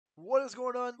What is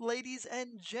going on, ladies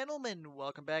and gentlemen?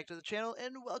 Welcome back to the channel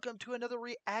and welcome to another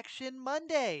Reaction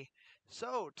Monday.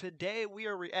 So, today we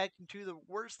are reacting to the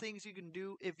worst things you can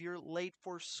do if you're late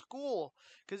for school.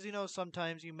 Because,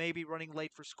 sometimes you may be running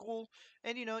late for school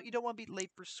and, you don't want to be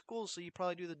late for school, so you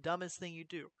probably do the dumbest thing you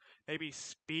do. Maybe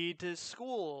speed to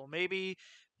school. Maybe,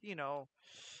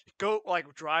 go,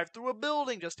 drive through a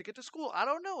building just to get to school. I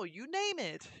don't know. You name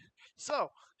it.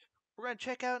 So, we're going to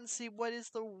check out and see what is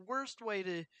the worst way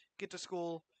to get to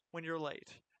school when you're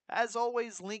late. As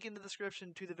always, link in the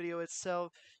description to the video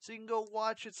itself so you can go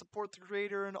watch it, support the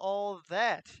creator, and all of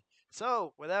that.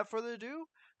 So, without further ado,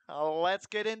 let's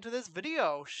get into this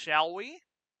video, shall we?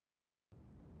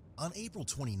 On April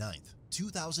 29th,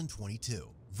 2022,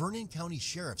 Vernon County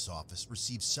Sheriff's Office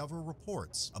received several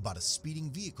reports about a speeding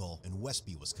vehicle in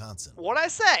Westby, Wisconsin. What'd I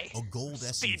say? A gold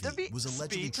SUV was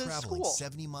allegedly traveling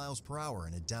 70 miles per hour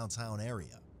in a downtown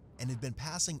area and had been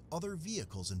passing other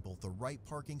vehicles in both the right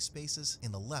parking spaces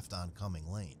and the left oncoming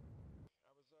lane.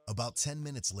 About 10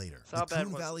 minutes later, the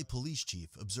Coon Valley Police Chief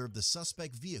observed the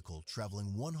suspect vehicle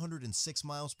traveling 106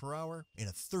 miles per hour in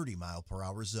a 30 mile per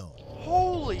hour zone.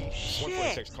 Holy shit!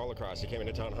 146 call across. He came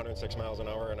into town 106 miles an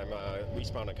hour, and I'm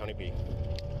eastbound at County P.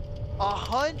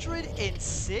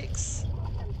 106?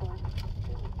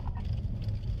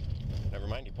 Never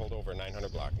mind, he pulled over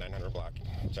 900 block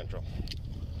Central.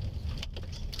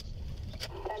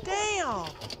 Damn!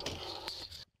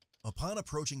 Upon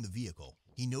approaching the vehicle,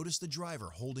 he noticed the driver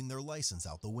holding their license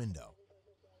out the window.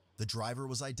 The driver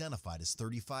was identified as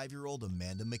 35-year-old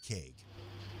Amanda McCaig.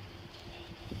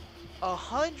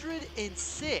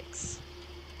 106.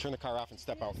 Turn the car off and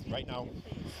step out right now.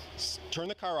 Turn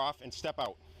the car off and step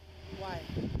out. Why?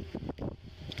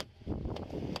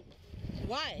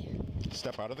 Why?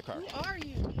 Step out of the car. Who are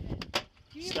you?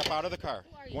 Step out of the car.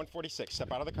 146.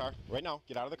 Step out of the car right now.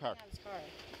 Get out of the car.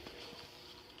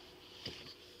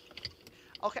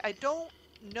 Okay, I don't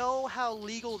know how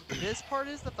legal this part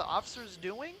is that the officer's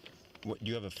doing. What, do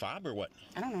you have a fob or what?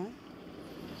 I don't know.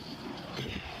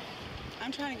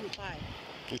 I'm trying to comply.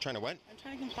 You're trying to what? I'm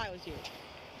trying to comply with you.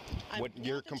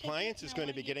 Your compliance is going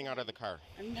to be getting out of the car.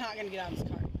 I'm not going to get out of this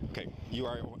car. Okay, you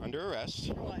are under arrest.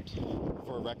 For what?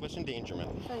 For reckless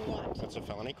endangerment. For what? That's a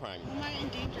felony crime. Who am I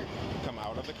endangering? Come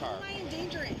out of the car. Who am I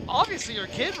endangering? Obviously your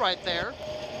kid right there.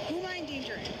 Who am I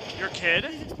endangering? Your kid?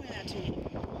 Please explain that to me.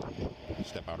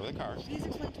 Step out of the car. Please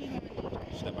explain to me who I'm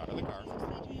endangering. Step out of the car. Please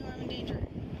explain to me who I'm endangering.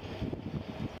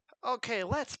 Okay,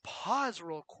 let's pause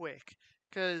real quick,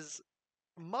 because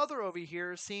Mother over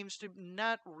here seems to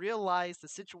not realize the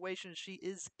situation she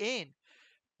is in.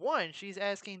 One, she's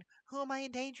asking, who am I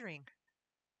endangering?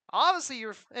 Obviously,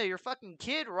 your fucking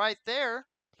kid right there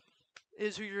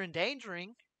is who you're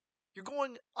endangering. You're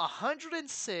going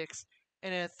 106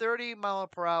 in a 30 mile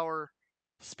per hour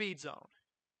speed zone.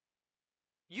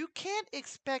 You can't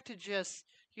expect to just,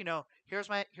 here's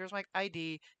my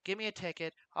ID, give me a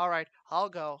ticket, all right, I'll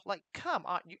go. Like, come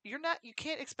on, you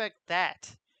can't expect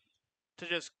that to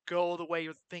just go the way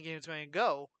you're thinking it's going to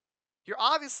go. You're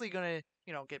obviously going to,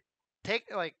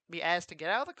 be asked to get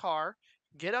out of the car,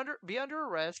 be under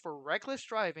arrest for reckless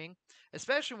driving,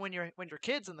 especially when your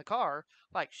kid's in the car.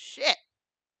 Like, shit.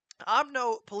 I'm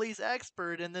no police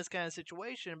expert in this kind of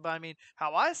situation, but I mean,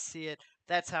 how I see it,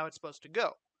 that's how it's supposed to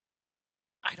go.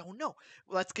 I don't know.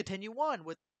 Let's continue on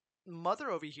with Mother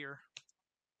over here.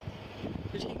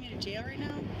 You're taking me to jail right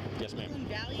now? Yes, ma'am. Coon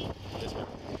Valley? Yes, ma'am.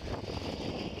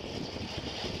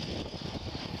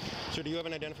 Sir, do you have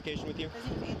an identification with you?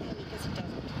 Doesn't mean anything because he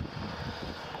doesn't.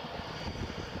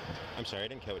 I'm sorry, I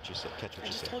didn't catch what you said. I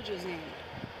just told you his name.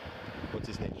 What's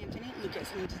his name? Anthony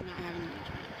Lucas, and he does not have an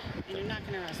engagement. And you're not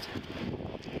going to arrest him.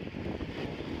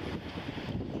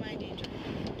 Who am I endangering?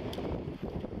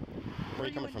 Where are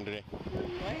you coming from today?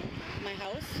 What? My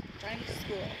house? Trying to get to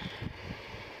school.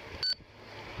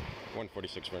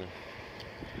 146, Vernon.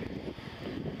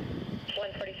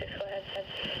 146, go ahead.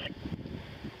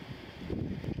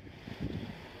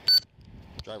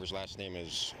 Driver's last name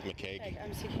is McCaig.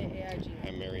 I'm CKAIG.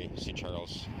 I'm Mary C.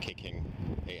 Charles, K. King,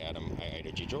 A. Adam, I.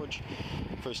 Ida, G. George.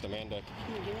 First Amanda.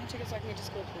 Can you give me a ticket so I can get to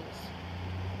school, please?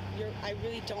 I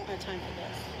really don't have time for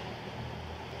this.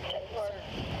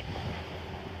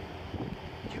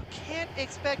 You can't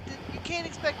expect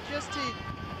just to.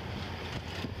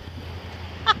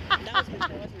 That was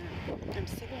Mitchell, wasn't it? I'm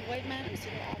sick of white men. I'm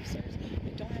sick of officers. I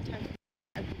don't have time for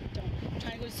I really don't. I'm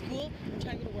trying to go to school. I'm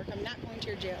trying to go to work. I'm not going to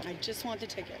your jail. I just want the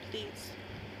ticket, please.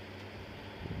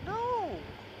 No.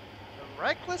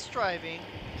 Reckless driving.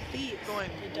 Please. Going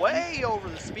way over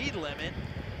the speed limit.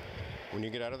 When you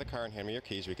get out of the car and hand me your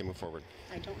keys, we can move forward.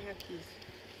 I don't have keys.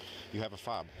 You have a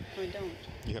fob. No, I don't.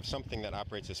 You have something that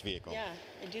operates this vehicle. Yeah,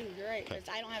 I do. You're right. Okay.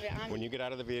 Because I don't have it on me. When you get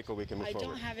out of the vehicle, we can move forward. I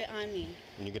don't have it on me.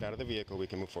 When you get out of the vehicle, we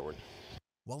can move forward.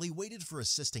 While he waited for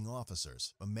assisting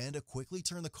officers, Amanda quickly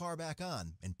turned the car back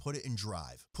on and put it in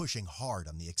drive, pushing hard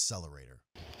on the accelerator.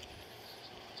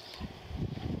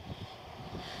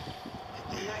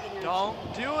 Don't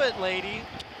do it, lady.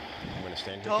 I'm going to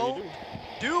stand here. Don't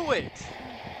do it.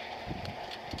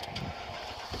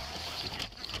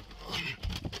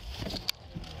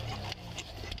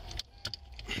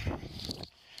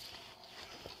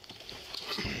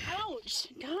 Ouch!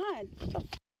 God.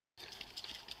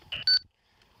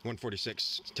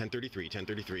 146, 1033,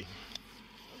 1033.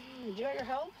 Do you got your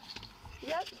help?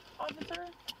 Yep, officer.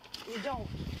 You don't.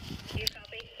 You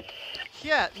copy?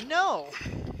 Yeah, no.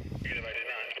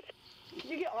 Can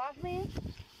you get off me?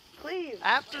 Please.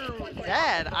 After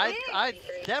that, I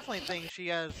definitely think she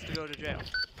has to go to jail.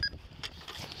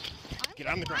 Get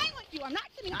on the ground. With you. I'm not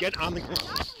getting Get on the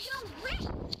ground.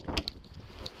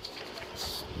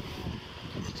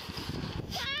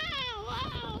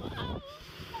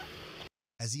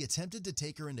 As he attempted to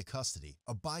take her into custody,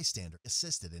 a bystander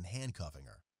assisted in handcuffing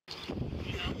her.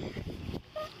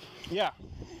 Yeah.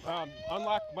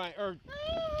 Unlock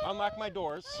my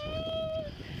doors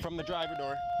from the driver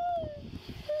door.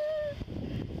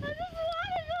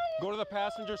 Go to the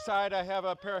passenger side. I have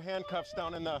a pair of handcuffs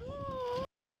down in the...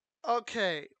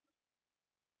 Okay.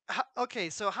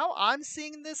 Okay, so how I'm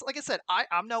seeing this, like I said,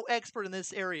 I'm no expert in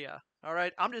this area, all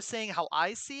right? I'm just saying how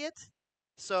I see it.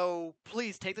 So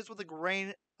please take this with a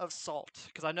grain of salt,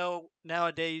 because I know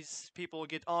nowadays people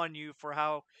get on you for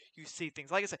how you see things.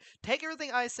 Like I said, take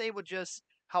everything I say with just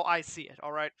how I see it,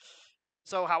 all right?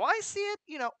 So how I see it,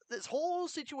 this whole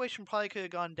situation probably could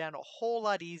have gone down a whole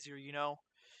lot easier, The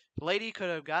lady could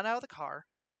have gotten out of the car,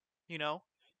 got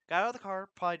out of the car,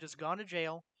 probably just gone to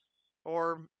jail,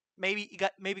 or maybe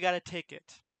got a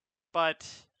ticket. But,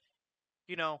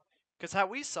 because how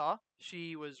we saw,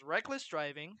 she was reckless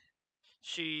driving.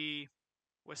 She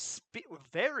was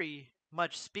very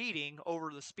much speeding over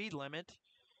the speed limit,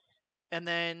 and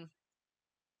then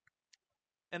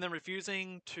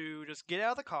refusing to just get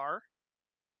out of the car,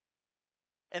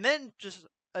 and then just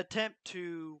attempt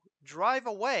to drive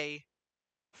away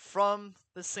from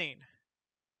the scene.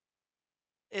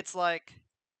 It's like,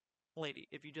 lady,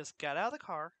 if you just got out of the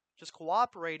car, just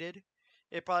cooperated,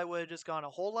 it probably would have just gone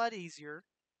a whole lot easier.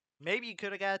 Maybe you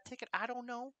could have got a ticket. I don't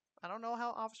know. I don't know how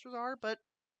officers are, but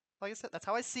like I said, that's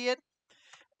how I see it.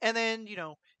 And then,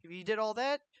 if you did all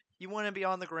that, you want to be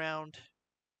on the ground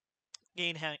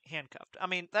getting handcuffed. I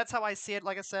mean, that's how I see it,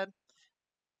 like I said.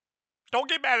 Don't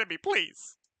get mad at me,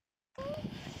 please.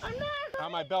 I'm not.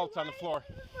 On my belt's on the floor.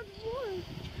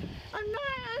 I'm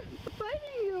not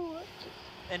fighting you.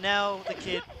 And now the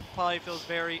kid probably feels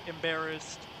very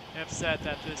embarrassed and upset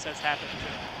that this has happened to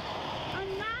him.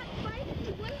 I'm not fighting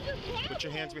you. What is your problem? Put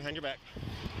your hands behind your back.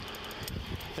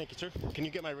 Thank you, sir. Can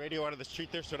you get my radio out of the street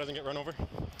there so it doesn't get run over?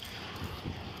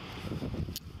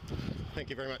 Thank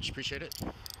you very much. Appreciate it.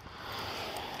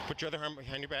 Put your other arm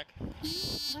behind your back.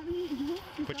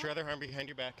 Put your other arm behind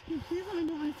your back. Please let me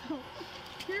know myself.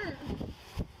 Here.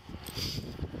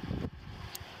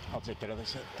 I'll take that other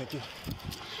side. Thank you.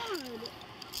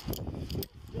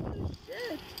 God.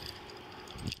 Shit.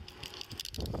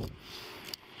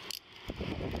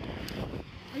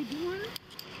 Are you doing?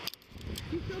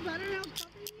 You feel better now,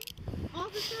 cuffing me,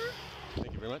 officer?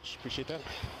 Thank you very much. Appreciate that.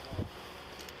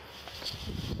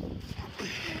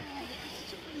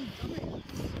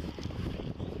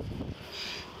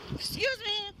 Excuse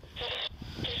me.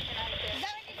 Does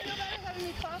that make you feel better having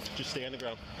me cuffed? Just stay on the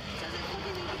ground. Does it make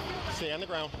you feel better? Stay on the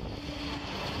ground.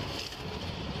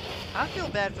 I feel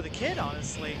bad for the kid,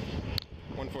 honestly.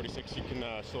 146, you can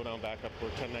slow down back up. We're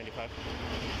 1095.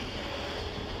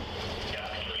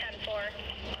 10-4,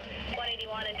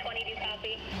 181 and 22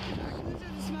 copy. These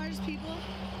are the smartest people.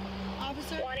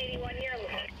 Officer? 181, you're...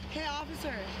 Hey,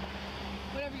 officer.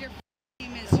 Whatever your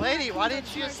name is. Lady, why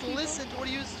didn't you just listen to what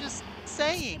he was just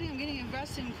saying? I'm getting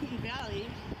invested in Cooten Valley.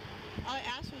 All I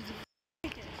asked was a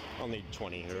ticket. I'll need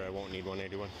 20, or I won't need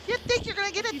 181. You think you're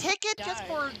gonna get a ticket just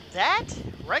for that?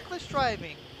 Reckless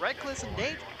driving, reckless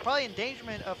probably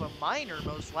endangerment of a minor,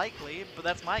 most likely, but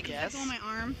that's my guess. On my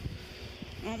arm.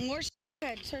 More Go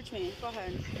ahead, search me. Go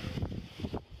ahead.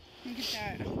 Look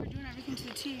at that. We're doing everything to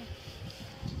the T.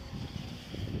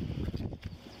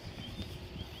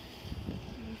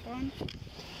 Phone.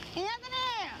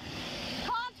 Anthony!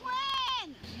 Call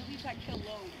twin! You leave that kid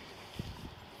alone.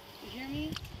 You hear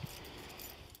me?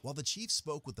 While the chief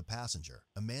spoke with the passenger,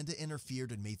 Amanda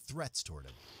interfered and made threats toward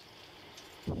him.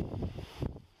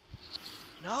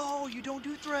 No, you don't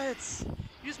do threats.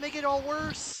 You just make it all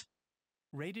worse.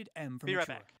 Rated M for Be right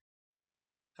mature. back.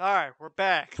 Alright, we're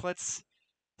back. Let's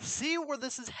see where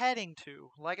this is heading to.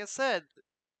 Like I said,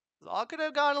 it all could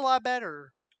have gone a lot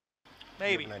better.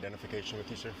 Maybe. You have an identification with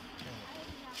you, sir?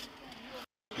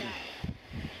 You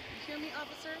hear me,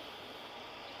 officer?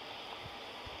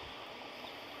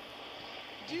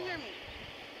 Do you hear me?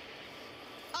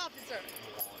 Officer!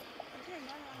 Okay,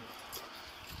 no.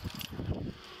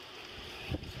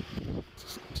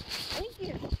 Thank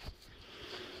you.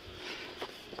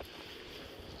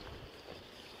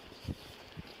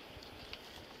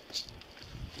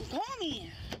 Call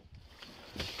me.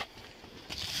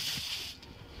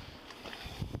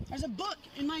 There's a book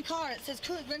in my car. It says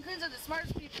raccoons are the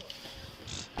smartest people.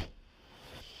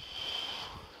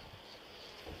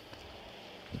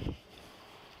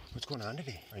 What's going on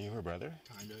today? Are you her brother?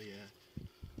 Kinda,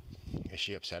 yeah. Is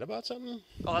she upset about something?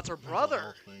 Oh, that's her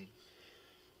brother. Thing.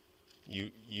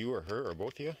 You or her or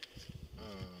both of you?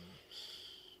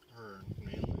 Her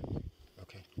mainly.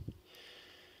 Okay.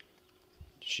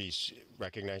 She's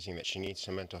recognizing that she needs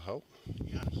some mental help?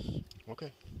 Yes.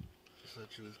 Okay. She said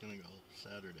she was gonna go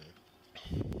Saturday.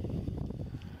 She's been off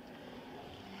her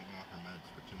meds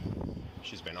for 2 months.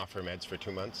 She's been off her meds for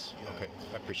 2 months? Yeah. Okay,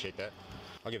 I appreciate that.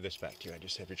 I'll give this back to you. I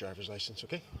just have your driver's license,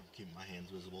 okay? Keep my hands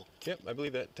visible. Yep, I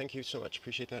believe that. Thank you so much.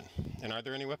 Appreciate that. And are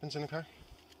there any weapons in the car?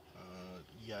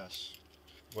 Yes.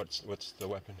 What's the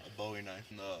weapon? A Bowie knife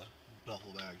in the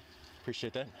duffel bag.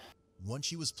 Appreciate that. Once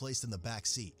she was placed in the back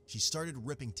seat, she started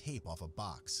ripping tape off a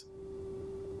box.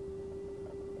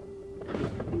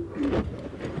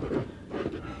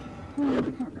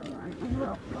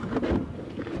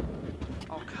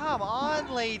 Oh, come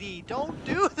on, lady. Don't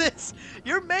do this.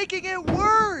 You're making it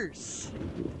worse.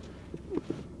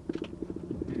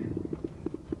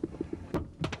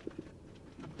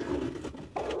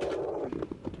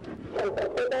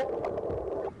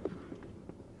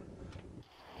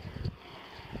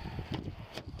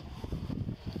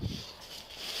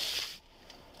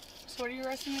 So what are you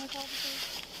arresting me with,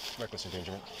 officer? Reckless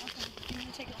endangerment. Okay, give me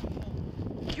the ticket.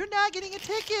 You're not getting a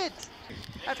ticket.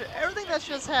 After everything that's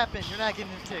just happened, you're not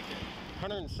getting a ticket.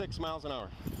 106 miles an hour.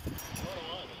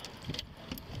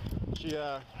 She,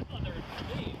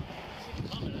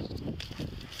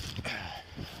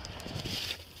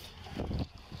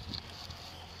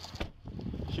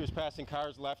 She was passing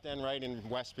cars left and right in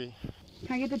Westby.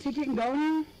 Can I get the ticket and go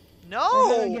now? Or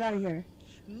No. get out of here.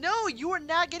 No, you are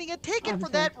not getting a ticket for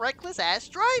Officer. that reckless ass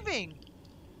driving.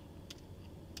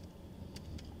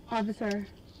 Officer,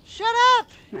 Shut up.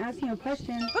 I'm asking you a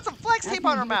question. Put some flex tape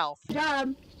on her mouth.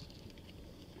 Job.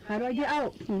 How do I get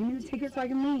out? Can you give me the ticket so I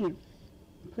can leave?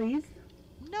 Please?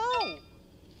 No.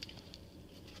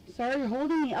 Sir, you're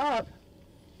holding me up.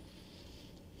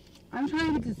 I'm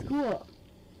trying to get to school.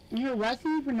 And you're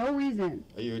arresting me for no reason.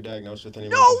 Are you diagnosed with any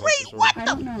No, mental health wait, disorder? what I the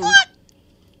don't know. fuck?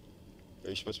 Are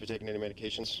you supposed to be taking any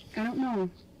medications? I don't know.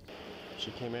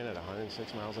 She came in at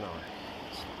 106 miles an hour.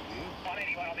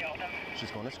 181 on the Alta.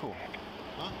 She's going to school.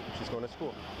 Huh? She's going to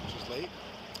school. She's late?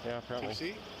 Yeah, apparently.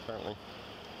 QC? Apparently.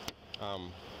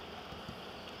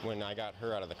 When I got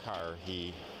her out of the car,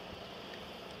 he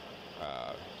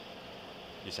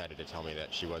decided to tell me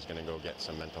that she was going to go get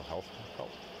some mental health help.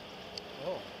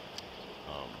 Oh.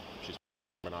 She's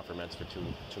been off her meds for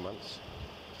two months.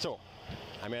 So,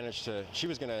 I managed to, she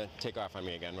was going to take off on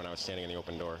me again when I was standing in the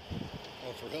open door.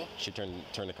 Oh, for real? She turned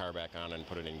the car back on and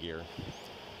put it in gear.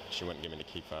 She wouldn't give me the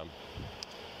key fob.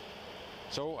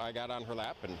 So I got on her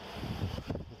lap and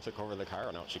took over the car,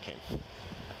 and out she came.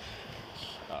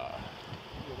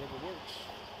 Whatever works.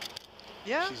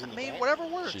 Yeah, She's in I the mean, back? whatever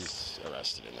works. She's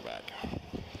arrested in the back. Who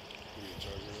are you in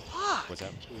charge of? Fuck. What's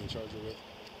that? Who are you in charge of it?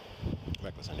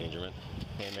 Reckless endangerment.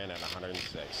 Came in at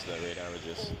 106. The radar was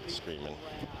just screaming.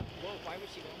 Why was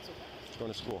she going so fast? She's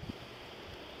going to school.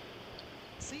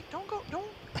 See,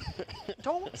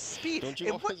 don't speed. Don't you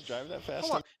And what- always drive that fast?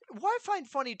 Hold on. What I find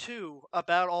funny too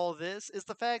about all this is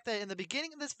the fact that in the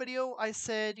beginning of this video, I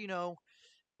said, you know,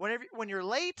 when you're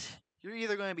late, you're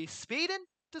either going to be speeding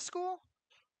to school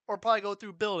or probably go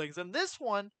through buildings. And this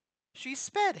one, she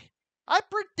sped. I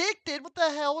predicted what the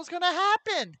hell was going to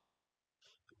happen.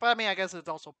 But I mean, I guess it's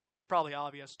also probably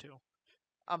obvious too.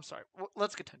 I'm sorry.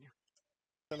 Let's continue.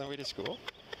 On the way to school?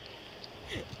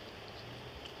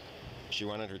 She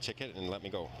wanted her ticket and let me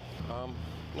go.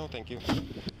 No, thank you.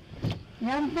 You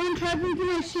having fun traveling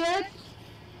through my shit?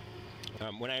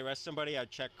 When I arrest somebody, I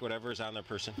check whatever's on their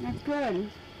person. That's good.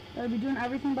 Gotta be doing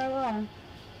everything by law.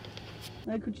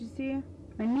 Like what you see?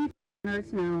 My knee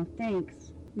hurts now.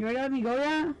 Thanks. You ready to let me go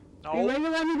yet? Are you No, ready to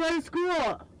let me go to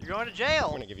school? you're going to I'm jail.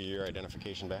 going to give you your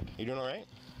identification back. You doing all right?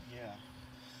 Yeah.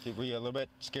 Were you a little bit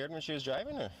scared when she was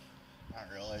driving, or? Not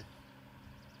really.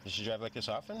 Did she drive like this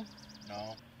often?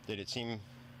 No. Did it seem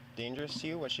dangerous to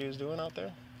you, what she was doing out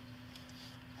there?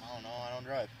 I don't know. I don't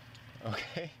drive.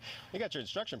 Okay. You got your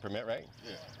instruction permit, right?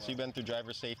 Yeah. So you've been through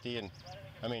driver's safety and,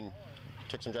 I mean,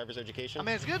 took some driver's education? I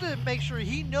mean, it's good to make sure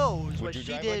he knows Would what you she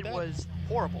drive did like that? was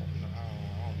horrible.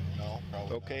 No,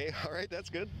 probably Okay, all right, that's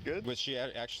good, good. Was she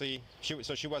actually,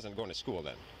 so she wasn't going to school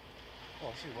then? not.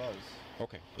 Well, she was.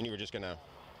 Okay, and you were just gonna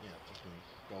Yeah, just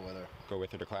gonna go with her. go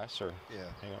with her to class, or Yeah.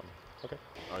 hang out? Okay.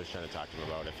 I was trying to talk to him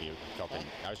about if he felt it.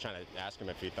 I was trying to ask him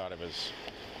if he thought it was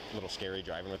a little scary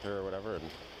driving with her or whatever, and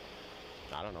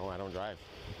I don't know, I don't drive.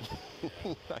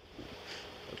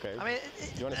 Okay. I mean,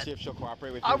 you want to see if she'll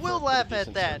cooperate with you? I will for a laugh at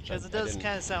decent that search? because it I does didn't-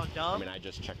 kind of sound dumb. I mean, I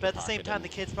just checked but at her the same pocket time, and- the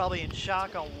kid's probably in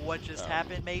shock on what just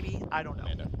happened. Maybe I don't know.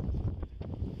 Amanda.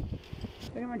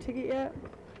 I got my ticket yet?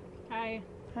 Hi.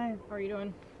 Hi. How are you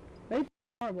doing? It's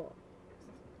horrible.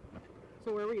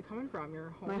 So where were you coming from?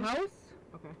 Your home? My house?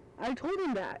 Okay. I told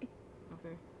him that.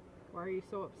 Okay. Why are you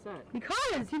so upset?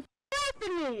 Because he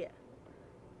arrested me.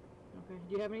 Okay.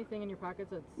 Do you have anything in your pockets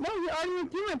that's... No, he already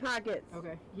went through my pockets.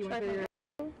 Okay. You went through your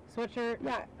sweatshirt?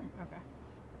 Yeah. Okay.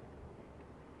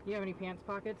 Do you have any pants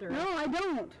pockets or... No, I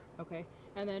don't. Okay.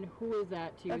 And then who is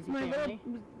that to you? That's Is he my family?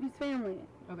 his family.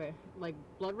 Okay. Like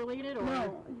blood related or...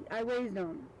 No, I raised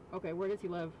him. Okay. Where does he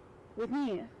live? With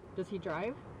me. Does he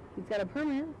drive? He's got a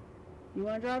permit. You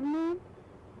want to drive him in?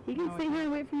 He can No, I stay here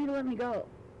and wait for you to let me go.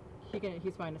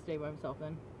 He's fine to stay by himself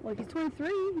then. Well, he's 23.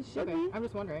 He should Okay. be. I'm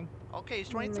just wondering. Okay, he's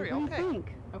 23. What do Okay. you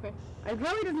think? Okay. I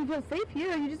probably doesn't feel safe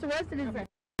here. You just arrested his Okay.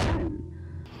 son.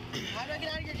 How do I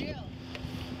get out of your jail?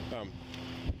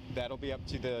 That'll be up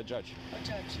to the judge, What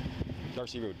judge?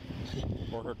 Darcy Rood,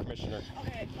 or her commissioner.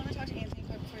 Okay, let me talk to Anthony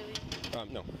quick before you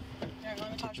leave. No, Here,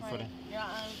 let me talk to your my... foot in. You're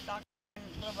not Dr.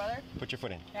 little brother? put your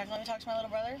foot in. Yeah, let me talk to my little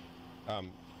brother?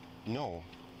 No,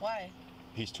 Why?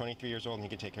 he's 23 years old and he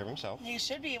can take care of himself. He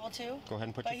should be able to. Go ahead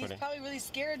and put But your he's foot in. probably really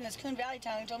scared in this Coon Valley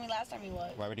town. He told me last time he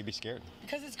was. Why would he be scared?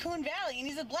 Because it's Coon Valley and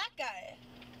he's a black guy.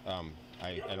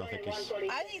 I don't think he's.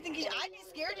 I think I'd be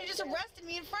scared. You just arrested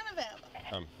me in front of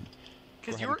him.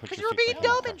 Because Go you were ahead and put you your were feet being back in the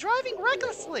dumb car. and driving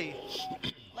recklessly.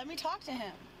 Let me talk to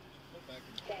him.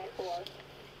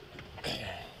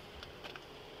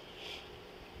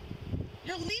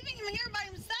 You're leaving him here by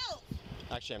himself.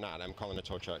 Actually, I'm not. I'm calling a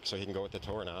tow truck so he can go with the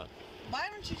tow or not. Why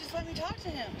don't you just let me talk to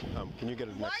him? Can you get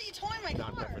a Why are you towing my car?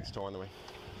 non-preference tow on the way?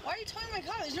 Why are you towing my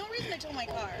car? There's no reason to tow my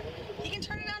car. He can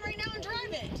turn it on right now and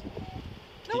drive it.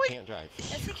 No, He wait. can't drive.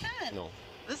 Yes, he can. No.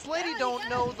 This lady Yeah, don't he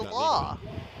know can. the Not law.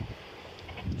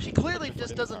 She clearly your foot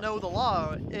just in the doesn't car. know the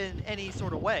law in any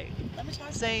sort of way. Let me talk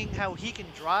to him. Saying how he can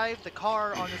drive the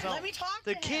car on his own. Let me talk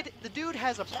The to kid, him. the dude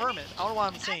has a Let me- permit. I don't know why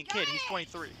I'm I saying got kid. He's it.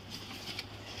 23.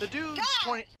 The dude's God.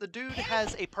 20. The dude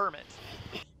has a permit.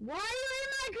 Why are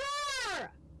you in my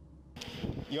car?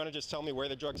 You want to just tell me where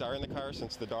the drugs are in the car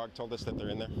since the dog told us that they're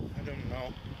in there? I don't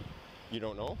know. You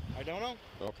don't know? I don't know.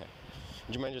 Okay.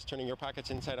 Would you mind just turning your pockets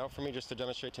inside out for me just to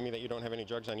demonstrate to me that you don't have any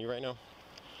drugs on you right now?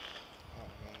 Oh,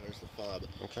 well, there's the fob.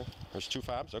 Okay. There's 2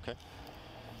 fobs? Okay.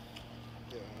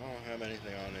 Yeah, I don't have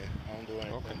anything on me. I don't do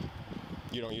anything. Okay.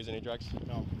 You don't use any drugs?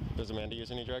 No. Does Amanda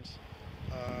use any drugs?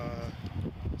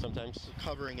 Sometimes?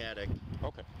 Recovering addict.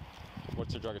 Okay.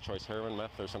 What's your drug of choice? Heroin,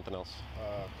 meth, or something else?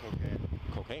 Cocaine.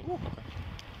 Cocaine? Okay.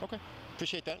 Okay.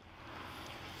 Appreciate that.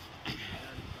 That's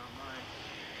not mine.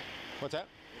 What's that?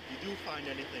 If you do find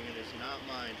anything, it is not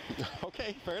mine.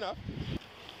 Okay, fair enough.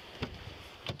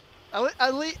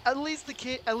 At least the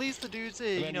kid, at least the dude's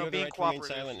Amanda, you you know have the being right to remain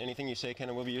cooperative. silent. Anything you say can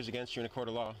and will be used against you in a court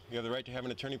of law. You have the right to have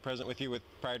an attorney present with you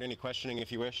prior to any questioning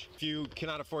if you wish. If you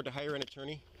cannot afford to hire an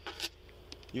attorney,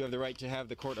 you have the right to have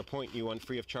the court appoint you one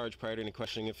free of charge prior to any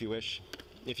questioning if you wish.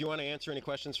 If you want to answer any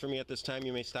questions for me at this time,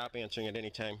 you may stop answering at any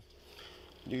time.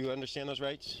 Do you understand those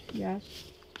rights? Yes.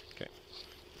 Okay.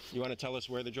 You want to tell us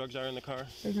where the drugs are in the car?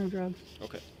 There's no drugs.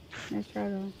 Okay. Nice try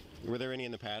though. Were there any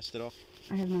in the past at all?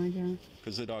 I have no idea.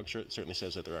 Because the dog certainly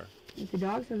says that there are. If the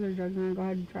dog says there's drugs in there, go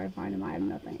ahead and try to find them. I have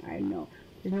nothing.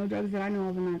 There's no drugs that I know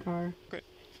of in that car. Great.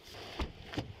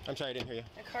 I'm sorry, I didn't hear you.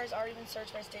 The car's already been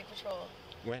searched by State Patrol.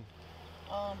 When?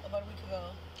 About a week ago.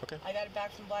 Okay. I got it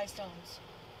back from Blystones.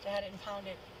 They had it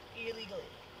impounded illegally.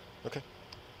 Okay.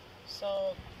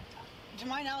 So, to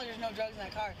my knowledge, there's no drugs in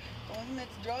that car. The only thing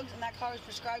that's drugs in that car is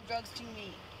prescribed drugs to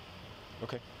me.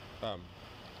 Okay.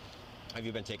 Have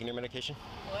you been taking your medication?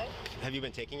 What? Have you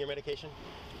been taking your medication?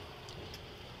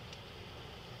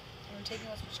 I'm taking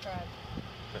what's prescribed.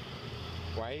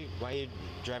 Why are you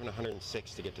driving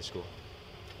 106 to get to school?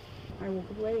 I woke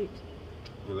up late.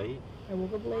 You're late? I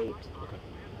woke up late. Okay.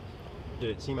 Did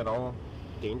it seem at all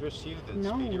dangerous to you, the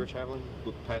No. speed you were traveling?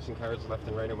 Passing cars left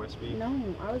and right at what speed?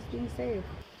 No, I was being safe.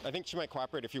 I think she might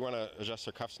cooperate if you want to adjust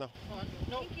her cuffs now.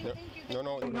 No, thank you. No,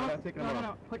 No, you're not taking them off.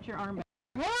 no. Put your arm back.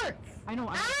 Hurts! I know,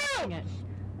 I'm adjusting it.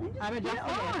 I'm Get adjusting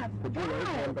it. off! Put your right God.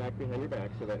 hand back behind your back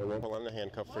so that it won't pull on the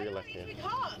handcuff for your left hand.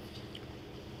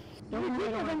 Don't worry,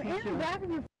 I don't I'm want to in teach the you. back of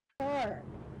your car.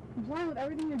 I'm fine with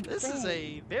everything you're This saying. is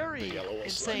a very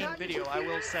insane video, I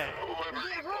will say.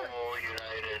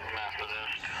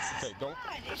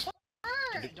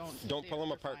 Okay, don't pull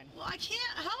them apart. Well, I can't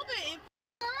help it.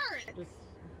 It hurts. Just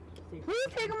see. Please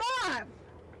take them off!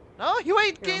 No, you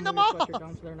ain't Here, getting I'll them move your off. sweatshirt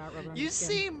down so they're not rubbing on You your skin.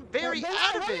 seem very They're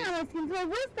out not of rubbing it. on my skin, so my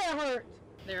wrist that hurt.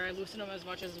 There, I loosen them as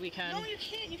much as we can. No, you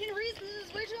can't. You can read this.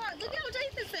 Is way too hard. Look at how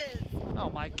tight this is. Oh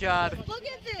my god. Look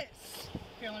at this.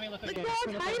 Here, let me look Look again. how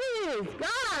tight it is.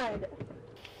 God!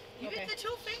 You Okay. get the 2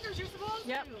 fingers you're supposed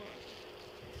Yep.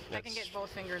 to. I can get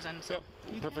both fingers in, so.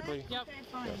 Yep, perfectly. Yep. Okay,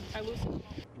 fine. I loosen them.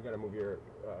 You gotta move your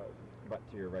butt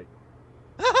to your right.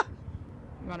 You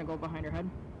want to go behind her head?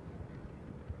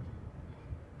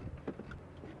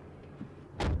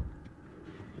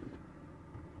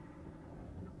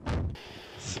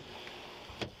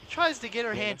 Tries to get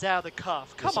her hands out of the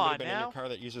cuff. Come Has somebody on been in now. your car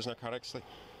that uses narcotics?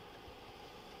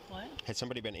 What? Has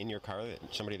somebody been in your car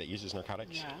somebody that uses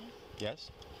narcotics? Yeah.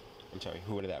 Yes? I'm sorry,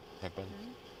 who would that have been?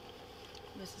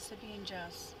 Mississippi and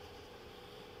Jess.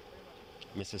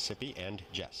 Mississippi and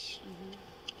Jess.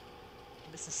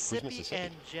 Mississippi, Mississippi?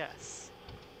 and Jess.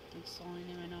 That's the only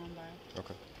name I know him by.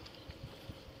 Okay.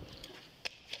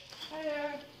 Hi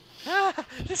there.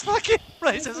 Just fucking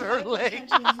raises her leg. These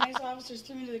nice officers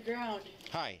threw me to the ground.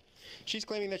 Hi. She's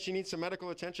claiming that she needs some medical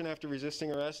attention after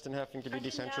resisting arrest and having to be I did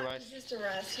not decentralized. resist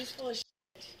arrest. He's full of shit.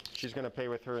 She's gonna pay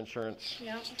with her insurance.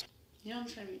 Yeah. You know I'm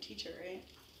trying to be a teacher, right?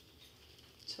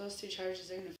 So those 2 charges,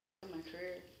 they're gonna f my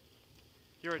career.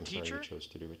 You're a I'm sorry teacher? you chose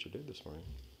to do what you did this morning.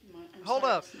 I'm Hold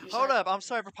sorry. up. You're Hold sorry. up. I'm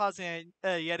sorry for pausing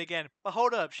yet again. But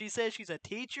hold up. She says she's a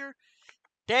teacher?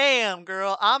 Damn,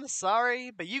 girl. I'm sorry,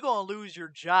 but you gonna lose your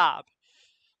job.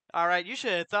 Alright, you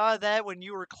should have thought of that when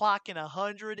you were clocking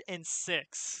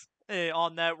 106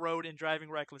 on that road and driving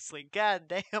recklessly. God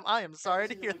damn, I am sorry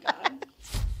to hear that.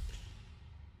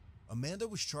 Amanda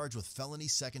was charged with felony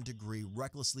second-degree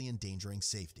recklessly endangering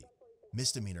safety,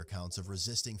 misdemeanor counts of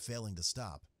resisting failing to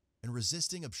stop, and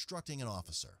resisting obstructing an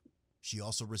officer. She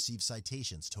also received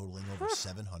citations totaling over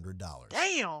 $700.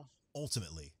 Damn!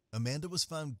 Ultimately, Amanda was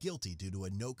found guilty due to a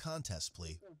no-contest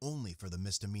plea only for the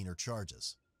misdemeanor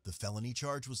charges. The felony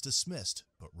charge was dismissed,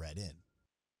 but read in.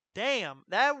 Damn,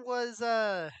 that was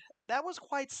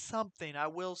quite something, I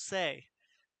will say.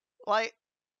 Like,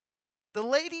 the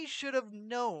lady should have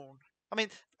known. I mean,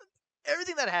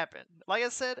 everything that happened, like I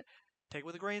said, take it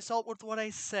with a grain of salt with what I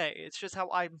say. It's just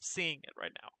how I'm seeing it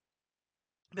right now.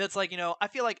 That's like, I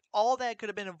feel like all that could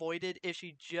have been avoided if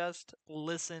she just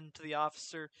listened to the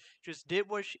officer, just did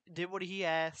what he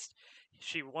asked.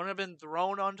 She wouldn't have been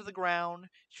thrown onto the ground.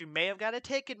 She may have got a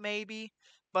ticket, maybe,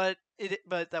 but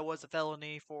that was a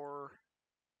felony for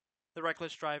the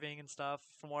reckless driving and stuff,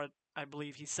 from what I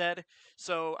believe he said.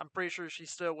 So I'm pretty sure she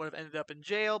still would have ended up in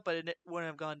jail, but it wouldn't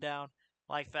have gone down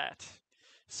like that.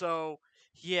 So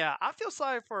yeah, I feel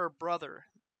sorry for her brother.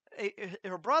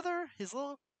 Her brother, his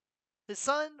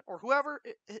son, or whoever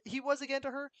he was again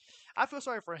to her. I feel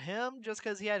sorry for him just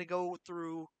because he had to go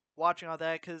through watching all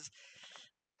that, because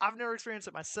I've never experienced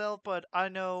it myself, but I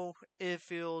know it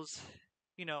feels,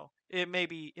 it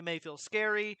may feel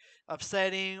scary,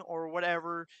 upsetting, or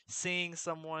whatever, seeing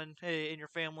someone in your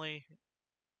family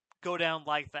go down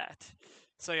like that.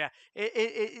 So yeah,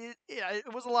 it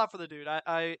was a lot for the dude.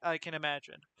 I can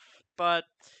imagine, but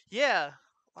yeah,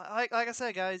 like I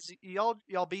said, guys, y'all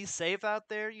be safe out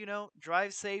there.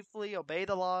 Drive safely, obey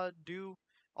the law, do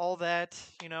all that.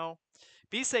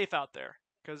 Be safe out there.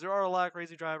 Because there are a lot of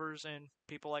crazy drivers and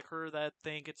people like her that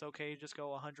think it's okay to just go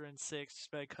 106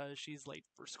 because she's late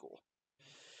for school.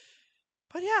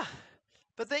 But yeah.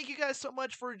 But thank you guys so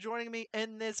much for joining me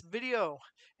in this video.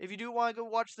 If you do want to go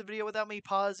watch the video without me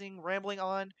pausing, rambling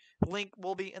on, link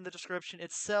will be in the description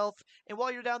itself. And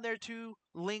while you're down there too,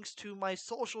 links to my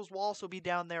socials will also be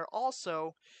down there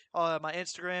also. My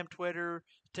Instagram, Twitter,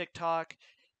 TikTok.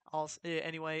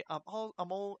 Anyway, I'm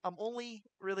only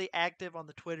really active on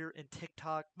the Twitter and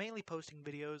TikTok, mainly posting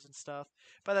videos and stuff,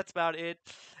 but that's about it.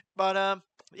 But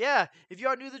yeah, if you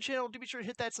are new to the channel, do be sure to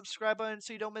hit that subscribe button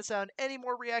so you don't miss out on any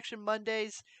more Reaction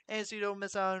Mondays, and so you don't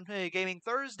miss out on Gaming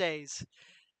Thursdays.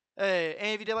 And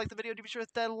if you did like the video, do be sure to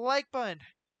hit that like button.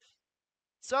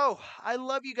 So, I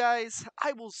love you guys.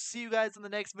 I will see you guys in the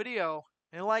next video.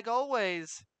 And like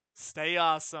always, stay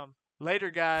awesome. Later,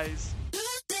 guys.